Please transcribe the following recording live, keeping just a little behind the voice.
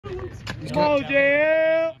Go,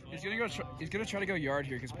 JL! He's gonna try to go yard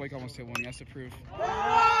here because Blake almost hit one. He has to prove. Did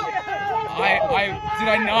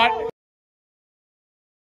I not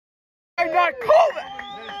call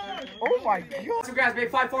that? Oh my God! Two guys,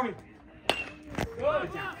 made 5 for me. Good.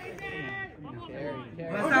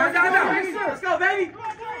 Let's go, baby.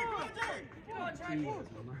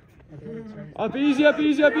 Up easy, up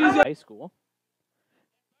easy, up easy. High school.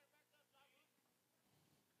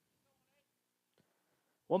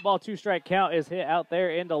 One ball, 2 strike count is hit out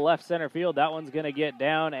there into left center field. That one's going to get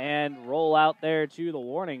down and roll out there to the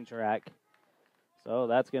warning track. So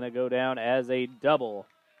that's going to go down as a double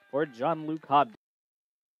for John Luke Hobden.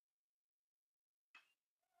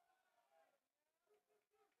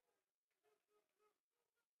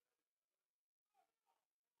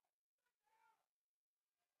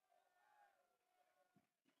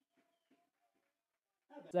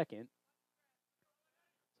 Second.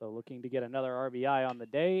 So looking to get another RBI on the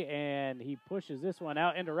day, and he pushes this one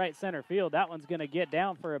out into right center field. That one's going to get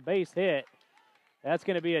down for a base hit. That's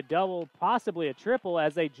going to be a double, possibly a triple,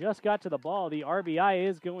 as they just got to the ball. The RBI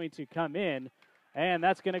is going to come in, and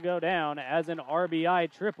that's going to go down as an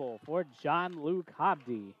RBI triple for John Luke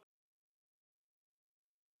Hobden.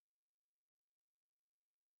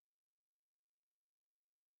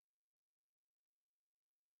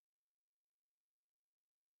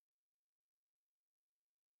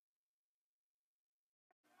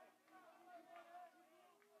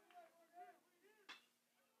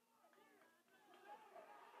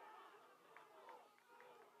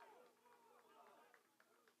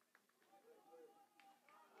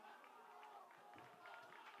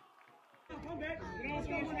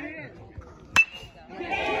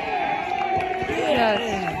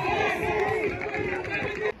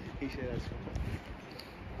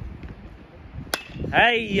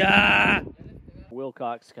 Hey,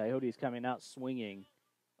 Wilcox Coyotes coming out swinging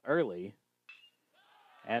early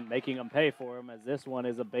and making them pay for him, as this one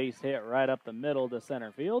is a base hit right up the middle to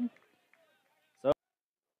center field. So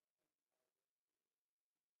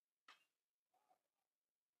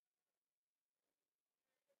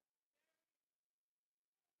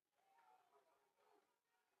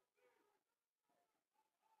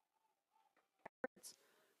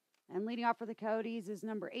and leading off for the Coyotes is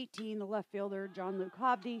number 18, the left fielder, John Luke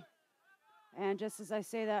Hobden. And just as I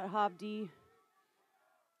say that, Hobden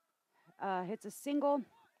hits a single,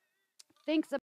 thinks